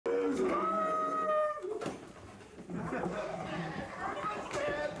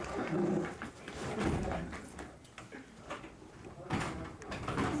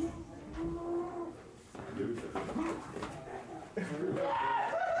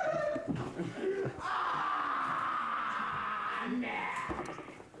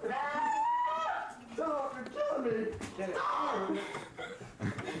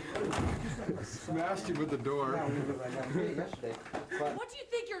asked you with the door. What do you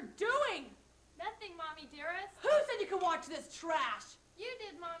think you're doing? Nothing, Mommy dearest. Who said you could watch this trash? You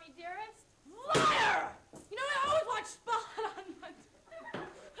did, Mommy dearest. Liar! You know, I always watch Spot on my...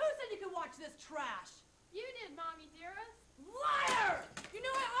 Who said you could watch this trash? You did, Mommy dearest. Liar! You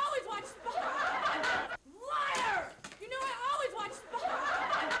know, I always watch Spot. Liar! You know, I always watch Spot.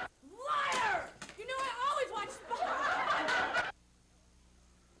 Liar! You know, I always watch Spot.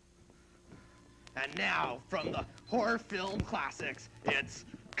 And now, from the horror film classics, it's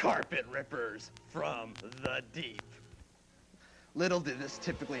Carpet Rippers from the Deep. Little did this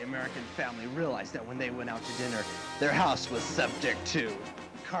typically American family realize that when they went out to dinner, their house was subject to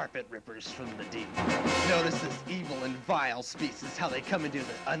carpet rippers from the deep. Notice this evil and vile species, how they come into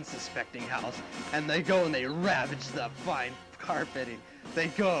the unsuspecting house, and they go and they ravage the fine carpeting. They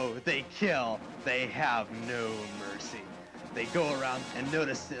go, they kill, they have no mercy. They go around and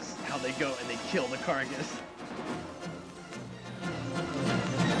notice this, how they go and they kill the carcass.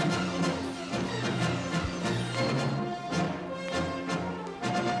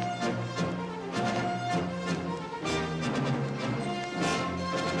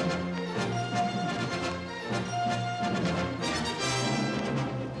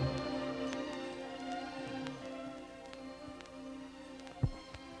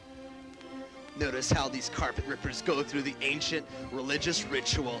 Notice how these carpet rippers go through the ancient religious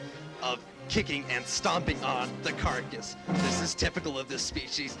ritual of kicking and stomping on the carcass. This is typical of this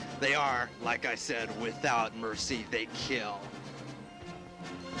species. They are, like I said, without mercy. They kill.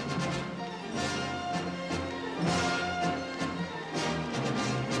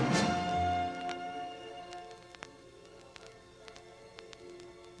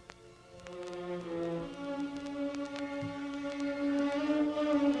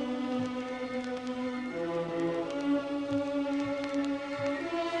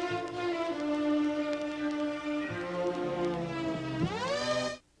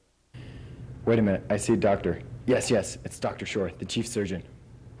 Wait a minute, I see a doctor. Yes, it's Dr. Shore, the chief surgeon.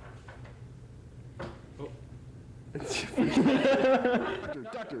 Oh.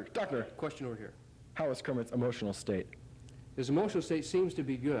 Doctor, question over here. How is Kermit's emotional state? His emotional state seems to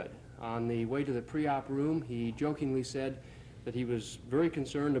be good. On the way to the pre-op room, he jokingly said that he was very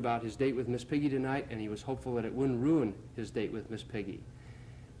concerned about his date with Miss Piggy tonight, and he was hopeful that it wouldn't ruin his date with Miss Piggy.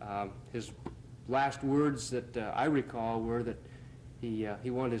 His last words that I recall were that he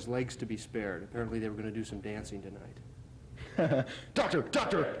wanted his legs to be spared. Apparently they were going to do some dancing tonight. Doctor!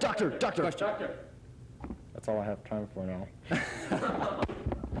 Question. Doctor. That's all I have time for now.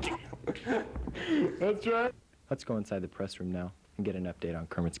 That's right. Let's go inside the press room now and get an update on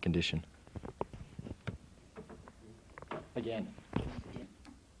Kermit's condition. Again.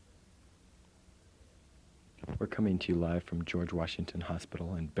 We're coming to you live from George Washington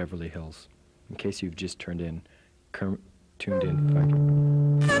Hospital in Beverly Hills. In case you've just tuned in,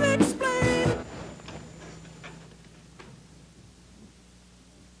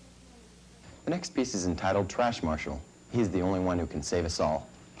 The next piece is entitled Trash Marshal. He's the only one who can save us all.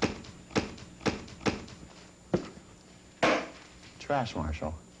 Trash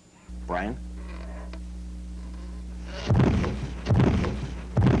Marshal. Brian?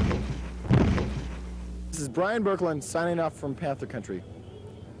 This is Brian Berkland signing off from Panther Country.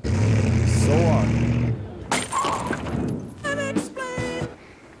 So long.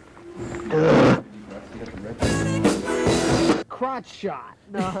 Crotch shot.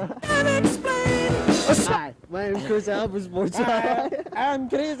 No. Hi, my name is Chris Allen, Sports Spotlight. I'm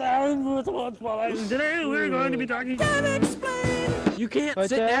Chris Allen, Sports Spotlight. Today we're going to be talking. You can't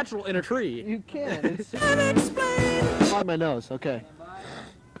sit natural in a tree. You can't. It's on my nose. Okay.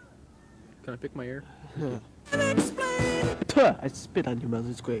 Can I pick my ear? Tuh, I spit on your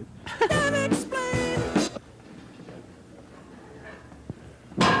mother's grave.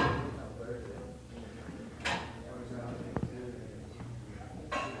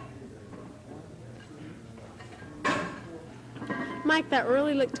 Mike, that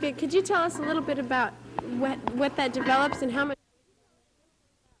really looked good. Could you tell us a little bit about what that develops and how much?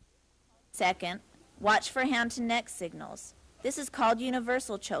 Second, watch for hand-to-neck signals. This is called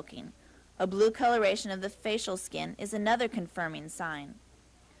universal choking. A blue coloration of the facial skin is another confirming sign.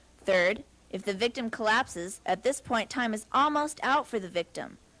 Third, if the victim collapses, at this point time is almost out for the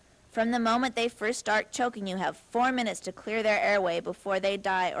victim. From the moment they first start choking, you have 4 minutes to clear their airway before they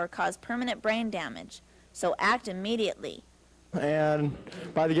die or cause permanent brain damage. So act immediately. And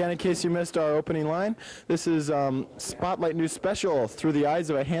by the again, in case you missed our opening line, this is Spotlight News Special, Through the Eyes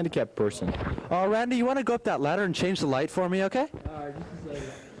of a Handicapped Person. Randy, you want to go up that ladder and change the light for me, okay? All right, just a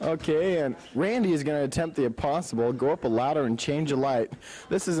second. Okay, and Randy is going to attempt the impossible, go up a ladder and change a light.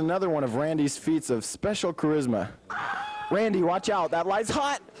 This is another one of Randy's feats of special charisma. Randy, watch out, that light's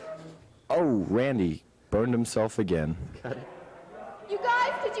hot! Oh, Randy burned himself again. Cut it. You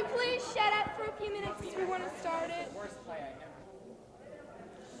guys, could you please shut up for a few minutes because we want to start it?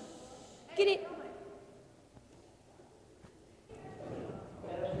 Get it.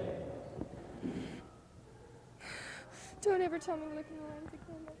 Don't ever tell me to look in the lens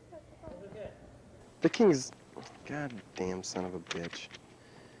again. The King's goddamn son of a bitch.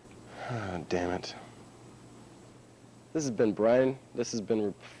 Oh, damn it. This has been Brian. This has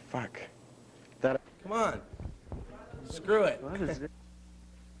been... Fuck. That... Come on. Screw it. What is it?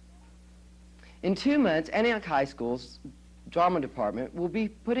 In 2 months, Antioch High School's drama department will be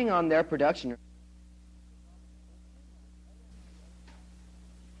putting on their production.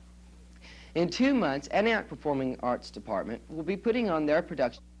 In 2 months, Antioch Performing Arts Department will be putting on their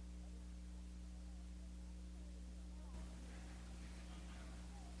production.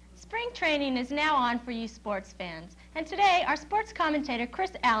 Spring training is now on for you sports fans. And today, our sports commentator,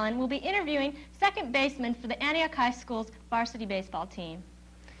 Chris Allen, will be interviewing second baseman for the Antioch High School's varsity baseball team.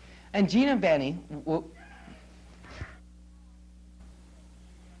 And Gina Vanny will...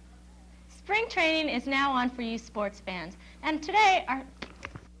 Spring training is now on for you sports fans. And today, our...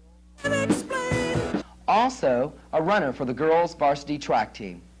 Also, a runner for the girls' varsity track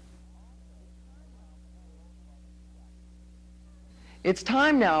team. It's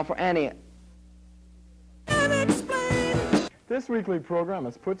time now for Antioch. This weekly program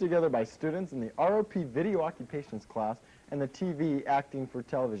is put together by students in the ROP Video Occupations class and the TV Acting for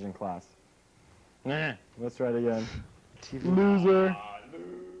Television class. Nah. Let's try it again. Loser.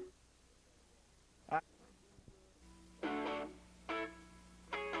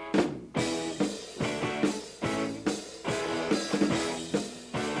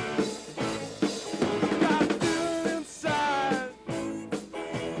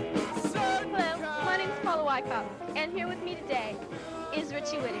 And here with me today is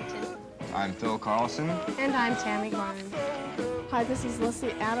Richie Whittington. I'm Phil Carlson. And I'm Tammy Grimes. Hi, this is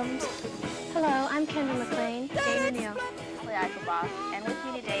Leslie Adams. Hello, I'm Kendra McLean. Jane Neal. Leslie Eichelbach. And with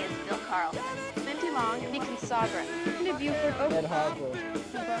me today is Bill Carlson. Lindsay Long and Deacon Sagra. Linda Buford. Ed Harper.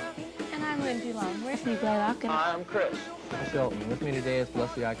 And I'm Lindsay Long. Where's me, Blaylock? Hi, I'm Chris. Shelton. With me today is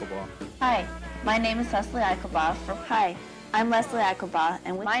Leslie Eichelbaugh. Hi, my name is Leslie Eichelbach. Hi, I'm Leslie Eichelbach,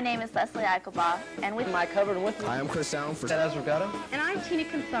 and my name is Leslie Eichelbach, and with my covered with me. Hi, I'm Chris Allen for Ted Asregato. And I'm Tina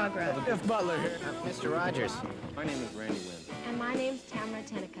Consagra. Jeff Butler here. Mr. Rogers. My name is Randy Wynn. And my name's Tamara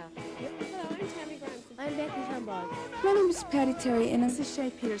Tenica. Hello, I'm Tammy Grimes. I'm Becky Humbug. My name is Patty Terry, and this is Shay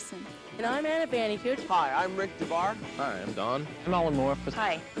Peterson. And I'm Anna Bannicute. Hi, I'm Rick DeVar. Hi, I'm Don. I'm Alan Moore.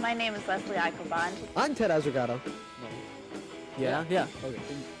 Hi, my name is Leslie Eichelbach. I'm Ted Asregato. Yeah? Yeah. Okay.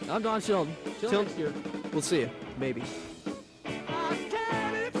 I'm Don Sheldon. Sheldon. We'll see you. Maybe.